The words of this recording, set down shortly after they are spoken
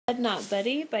Not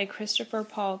Buddy by Christopher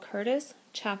Paul Curtis,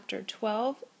 Chapter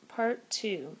 12, Part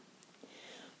 2.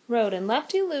 Wrote in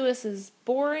Lefty Lewis's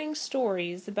boring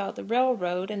stories about the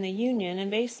railroad and the Union and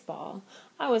baseball,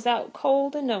 I was out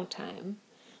cold in no time.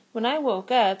 When I woke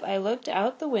up, I looked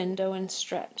out the window and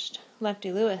stretched.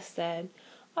 Lefty Lewis said,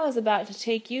 "I was about to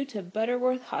take you to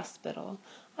Butterworth Hospital.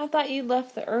 I thought you'd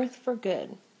left the earth for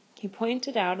good." He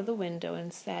pointed out of the window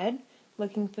and said,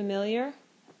 "Looking familiar?"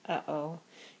 Uh-oh.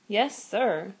 "Yes,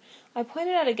 sir." I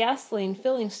pointed at a gasoline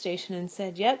filling station and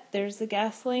said, "Yep, there's the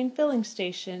gasoline filling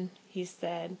station." He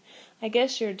said, "I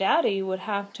guess your daddy would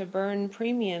have to burn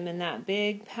premium in that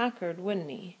big Packard, wouldn't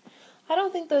he? I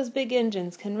don't think those big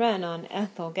engines can run on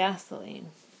ethyl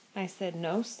gasoline." I said,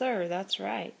 "No, sir, that's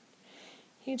right."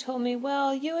 He told me,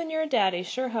 "Well, you and your daddy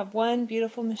sure have one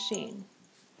beautiful machine."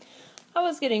 I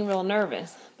was getting real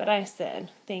nervous, but I said,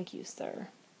 "Thank you, sir."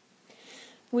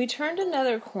 We turned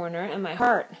another corner, and my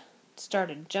heart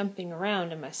started jumping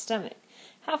around in my stomach.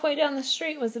 Halfway down the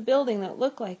street was a building that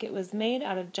looked like it was made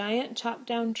out of giant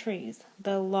chopped-down trees.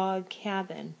 The Log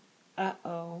Cabin.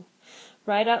 Uh-oh.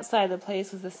 Right outside the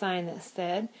place was a sign that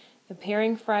said,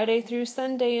 "Appearing Friday through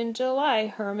Sunday in July,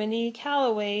 Herman E.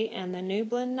 Calloway and the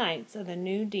Newblyn Knights of the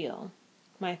New Deal."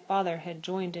 My father had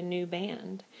joined a new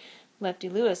band. Lefty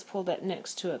Lewis pulled up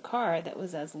next to a car that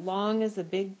was as long as a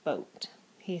big boat.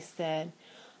 He said,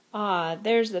 "Ah,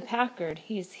 there's the Packard.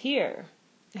 He's here."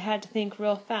 I had to think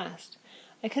real fast.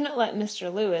 I couldn't let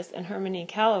Mr. Lewis and Herman E.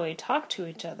 Calloway talk to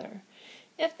each other.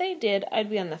 If they did, I'd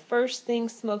be on the first thing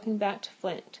smoking back to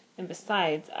Flint. And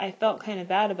besides, I felt kind of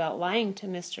bad about lying to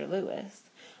Mr. Lewis.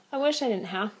 I wish I didn't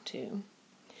have to.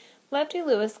 Lefty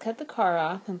Lewis cut the car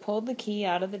off and pulled the key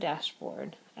out of the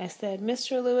dashboard. I said,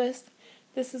 "Mr. Lewis,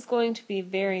 this is going to be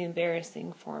very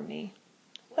embarrassing for me."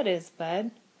 "What is,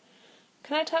 Bud?"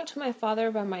 "Can I talk to my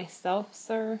father by myself,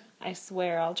 sir? I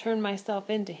swear I'll turn myself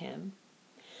into him."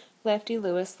 Lefty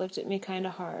Lewis looked at me kind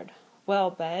of hard. "Well,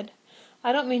 Bud,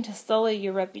 I don't mean to sully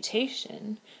your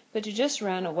reputation, but you just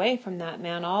ran away from that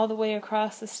man all the way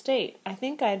across the state. I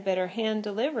think I'd better hand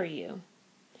deliver you."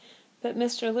 "But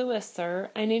Mr. Lewis,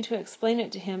 sir, I need to explain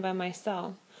it to him by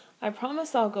myself. I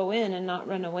promise I'll go in and not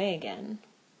run away again."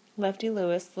 Lefty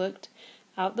Lewis looked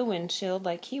out the windshield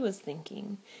like he was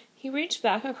thinking. He reached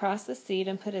back across the seat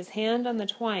and put his hand on the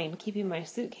twine keeping my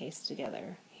suitcase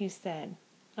together. He said,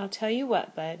 "I'll tell you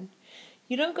what, Bud.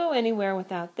 You don't go anywhere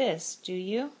without this, do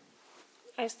you?"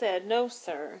 I said, "No,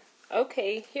 sir."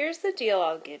 "Okay, here's the deal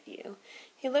I'll give you."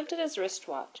 He looked at his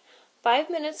wristwatch. 5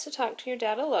 minutes to talk to your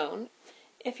dad alone.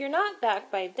 If you're not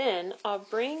back by then, I'll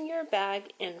bring your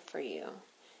bag in for you.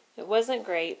 It wasn't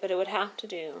great, but it would have to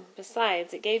do.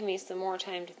 Besides, it gave me some more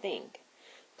time to think.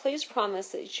 "Please promise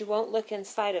that you won't look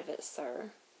inside of it,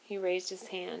 sir." He raised his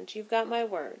hand. "You've got my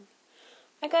word."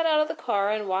 I got out of the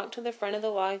car and walked to the front of the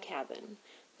log cabin.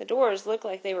 The doors looked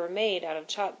like they were made out of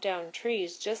chopped-down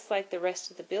trees, just like the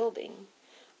rest of the building.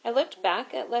 I looked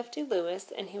back at Lefty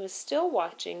Lewis, and he was still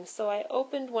watching, so I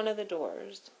opened one of the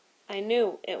doors. I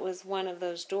knew it was one of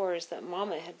those doors that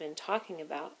Mama had been talking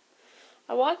about.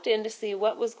 I walked in to see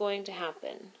what was going to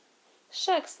happen.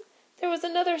 Shucks! There was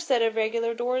another set of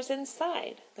regular doors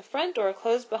inside. The front door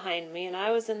closed behind me, and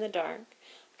I was in the dark.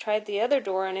 I tried the other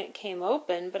door, and it came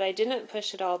open, but I didn't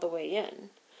push it all the way in.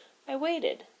 I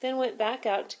waited, then went back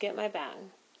out to get my bag.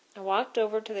 I walked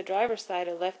over to the driver's side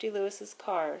of Lefty Lewis's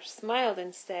car, smiled,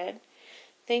 and said,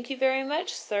 "Thank you very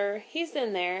much, sir. He's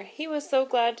in there. He was so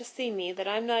glad to see me that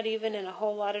I'm not even in a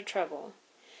whole lot of trouble.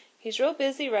 He's real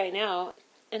busy right now,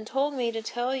 and told me to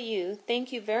tell you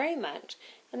thank you very much,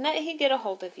 and that he'd get a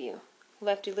hold of you."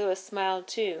 Lefty Lewis smiled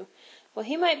too. "Well,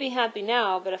 he might be happy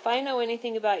now, but if I know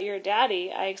anything about your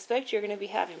daddy, I expect you're going to be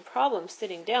having problems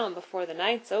sitting down before the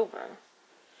night's over."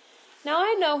 Now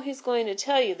I know he's going to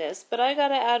tell you this, but I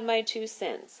gotta add my 2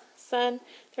 cents. Son,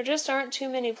 there just aren't too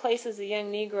many places a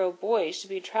young Negro boy should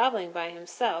be traveling by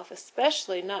himself,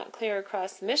 especially not clear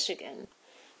across Michigan.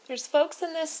 There's folks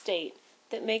in this state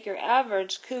that make your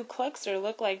average Ku Kluxer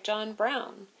look like John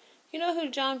Brown. You know who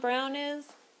John Brown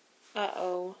is?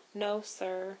 Uh-oh, no,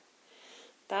 sir.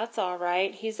 That's all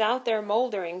right. He's out there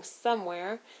moldering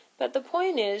somewhere. But the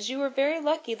point is, you were very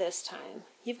lucky this time.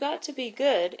 You've got to be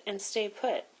good and stay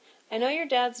put. I know your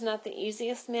dad's not the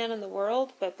easiest man in the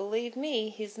world, but believe me,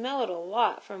 he's mellowed a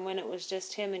lot from when it was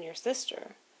just him and your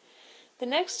sister. The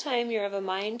next time you're of a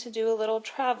mind to do a little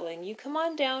traveling, you come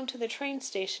on down to the train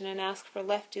station and ask for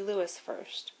Lefty Lewis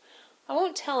first. I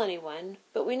won't tell anyone,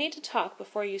 but we need to talk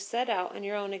before you set out on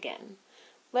your own again.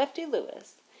 Lefty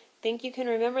Lewis. Think you can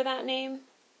remember that name?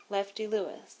 Lefty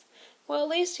Lewis. Well, at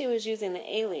least he was using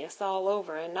the alias all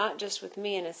over, and not just with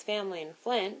me and his family in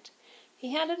Flint.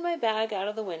 He handed my bag out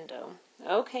of the window.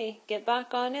 "Okay, get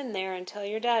back on in there and tell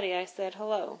your daddy I said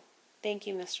hello." "Thank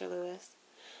you, Mr. Lewis."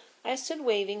 I stood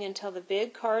waving until the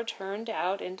big car turned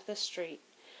out into the street.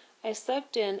 I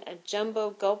sucked in a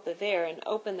jumbo gulp of air and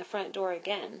opened the front door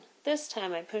again. This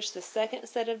time I pushed the second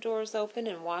set of doors open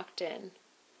and walked in.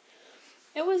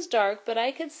 It was dark, but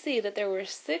I could see that there were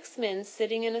 6 men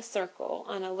sitting in a circle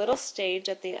on a little stage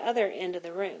at the other end of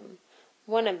the room.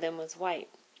 One of them was white.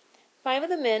 5 of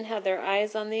the men had their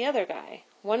eyes on the other guy.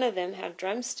 One of them had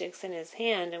drumsticks in his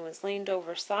hand and was leaned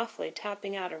over softly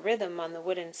tapping out a rhythm on the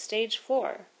wooden stage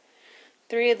floor.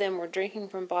 3 of them were drinking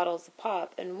from bottles of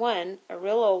pop, and one, a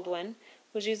real old one,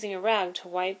 was using a rag to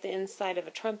wipe the inside of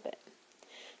a trumpet.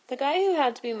 The guy who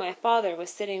had to be my father was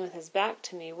sitting with his back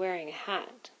to me, wearing a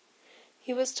hat.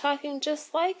 He was talking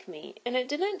just like me, and it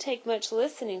didn't take much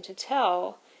listening to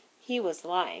tell he was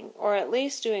lying, or at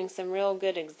least doing some real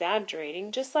good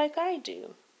exaggerating, just like I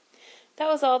do. That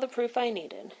was all the proof I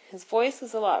needed. His voice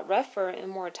was a lot rougher and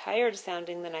more tired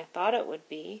sounding than I thought it would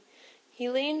be. He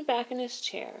leaned back in his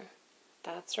chair.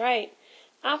 "That's right.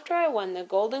 After I won the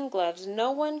Golden Gloves,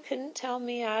 no one couldn't tell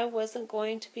me I wasn't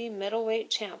going to be middleweight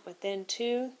champ within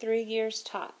 2-3 years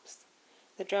tops."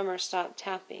 The drummer stopped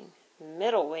tapping.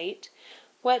 Middleweight?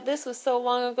 What, this was so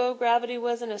long ago gravity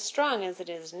wasn't as strong as it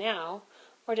is now,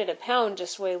 or did a pound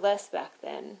just weigh less back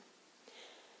then?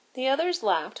 The others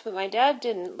laughed, but my dad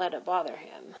didn't let it bother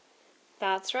him.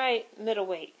 "That's right,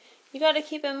 middleweight. You got to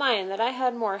keep in mind that I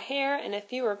had more hair and a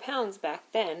fewer pounds back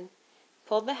then."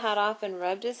 Pulled the hat off and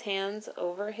rubbed his hands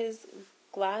over his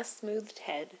glass-smoothed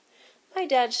head. "My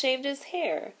dad shaved his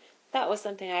hair. That was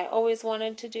something I always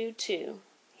wanted to do, too,"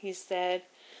 he said.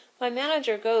 "My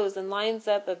manager goes and lines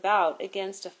up a bout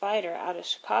against a fighter out of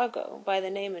Chicago by the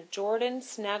name of Jordan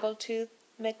Snaggletooth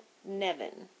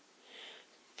McNevin.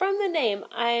 From the name,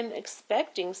 I'm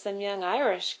expecting some young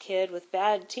Irish kid with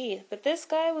bad teeth, but this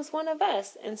guy was one of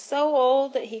us, and so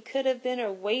old that he could have been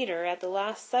a waiter at the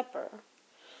Last Supper.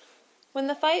 When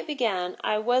the fight began,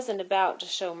 I wasn't about to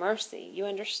show mercy, you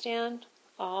understand?"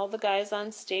 All the guys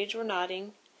on stage were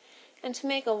nodding. "And to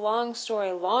make a long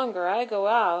story longer, I go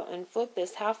out and flip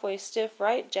this halfway stiff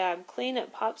right jab clean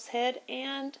at Pop's head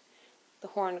and," the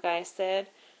horn guy said,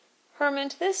 "Herman,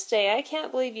 to this day I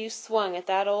can't believe you swung at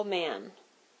that old man."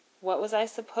 "What was I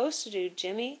supposed to do,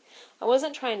 Jimmy? I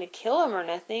wasn't trying to kill him or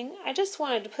nothing. I just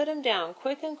wanted to put him down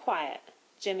quick and quiet."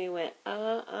 Jimmy went,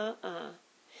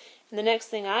 And the next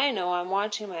thing I know I'm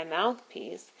watching my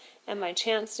mouthpiece, and my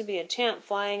chance to be a champ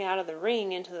flying out of the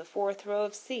ring into the 4th row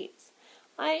of seats.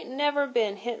 "I ain't never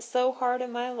been hit so hard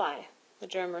in my life." The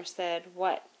drummer said,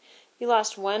 "What, you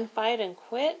lost one fight and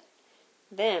quit?"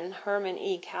 Then Herman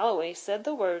E. Calloway said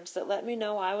the words that let me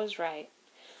know I was right.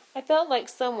 I felt like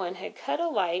someone had cut a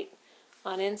light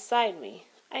on inside me.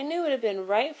 I knew it had been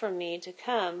right for me to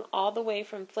come all the way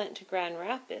from Flint to Grand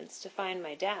Rapids to find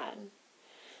my dad.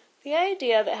 The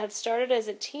idea that had started as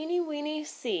a teeny-weeny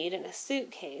seed in a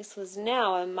suitcase was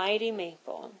now a mighty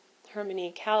maple. Herman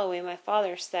E. Calloway, my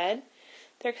father, said,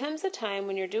 "There comes a time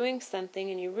when you're doing something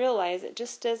and you realize it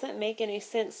just doesn't make any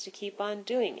sense to keep on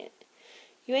doing it.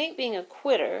 You ain't being a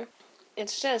quitter.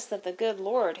 It's just that the good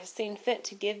Lord has seen fit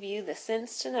to give you the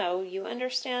sense to know, you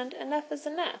understand, enough is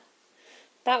enough."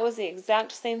 That was the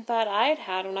exact same thought I'd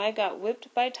had when I got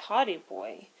whipped by Toddy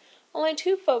Boy. Only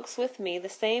 2 folks with me, the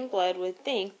same blood, would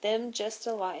think them just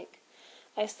alike.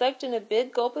 I sucked in a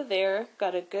big gulp of air,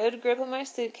 got a good grip of my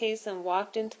suitcase, and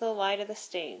walked into the light of the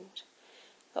stage.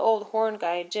 The old horn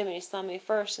guy, Jimmy, saw me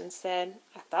first and said,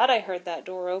 "I thought I heard that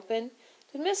door open.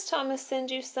 Did Miss Thomas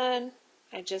send you, son?"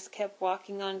 I just kept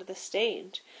walking onto the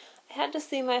stage. I had to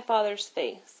see my father's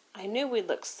face. I knew we'd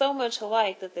look so much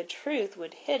alike that the truth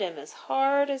would hit him as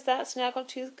hard as that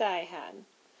Snaggletooth guy had.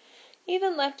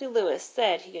 Even Lefty Lewis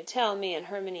said he could tell me and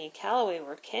Herman E. Calloway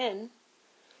were kin.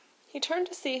 He turned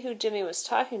to see who Jimmy was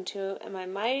talking to, and my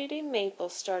mighty maple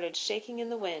started shaking in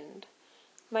the wind.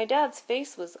 My dad's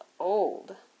face was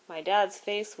old. My dad's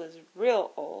face was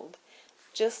real old,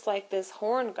 just like this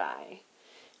horn guy.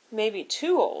 Maybe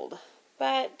too old,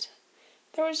 but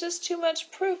there was just too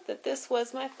much proof that this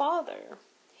was my father.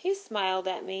 He smiled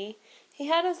at me. He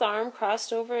had his arm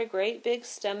crossed over a great big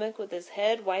stomach with his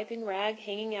head wiping rag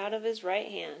hanging out of his right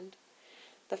hand.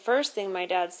 The first thing my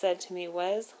dad said to me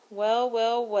was, "Well,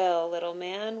 well, well, little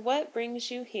man, what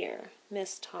brings you here?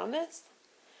 Miss Thomas?"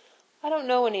 "I don't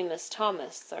know any Miss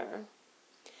Thomas, sir."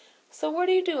 "So what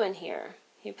are you doing here?"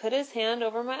 He put his hand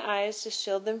over my eyes to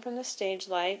shield them from the stage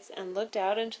lights and looked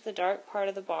out into the dark part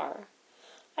of the bar.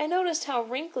 I noticed how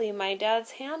wrinkly my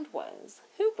dad's hand was.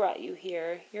 "Who brought you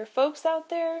here? Your folks out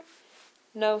there?"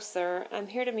 "No, sir. I'm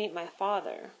here to meet my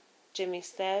father." Jimmy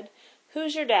said,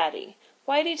 "Who's your daddy?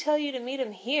 Why'd he tell you to meet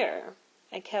him here?"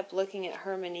 I kept looking at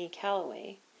Herman E.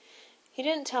 Calloway. "He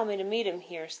didn't tell me to meet him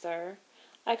here, sir.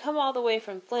 I come all the way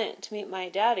from Flint to meet my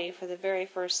daddy for the very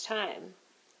first time."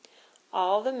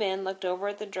 All the men looked over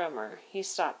at the drummer. He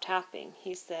stopped tapping.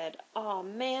 He said, "Aw,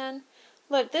 man,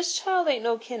 look, this child ain't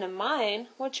no kin of mine.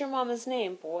 What's your mama's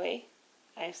name, boy?"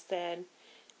 I said,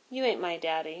 "You ain't my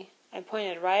daddy." I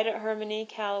pointed right at Herman E.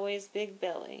 Calloway's big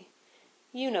belly.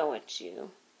 "You know it's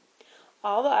you."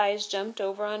 All the eyes jumped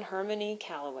over on Herman E.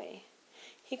 Calloway.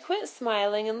 He quit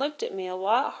smiling and looked at me a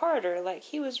lot harder, like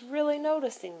he was really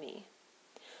noticing me.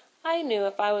 I knew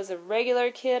if I was a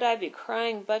regular kid I'd be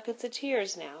crying buckets of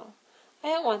tears now. I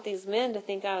didn't want these men to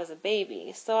think I was a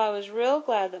baby, so I was real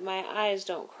glad that my eyes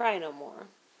don't cry no more.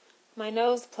 My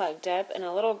nose plugged up and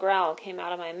a little growl came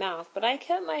out of my mouth, but I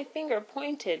kept my finger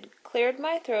pointed, cleared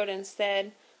my throat, and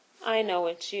said, "I know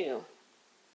it's you."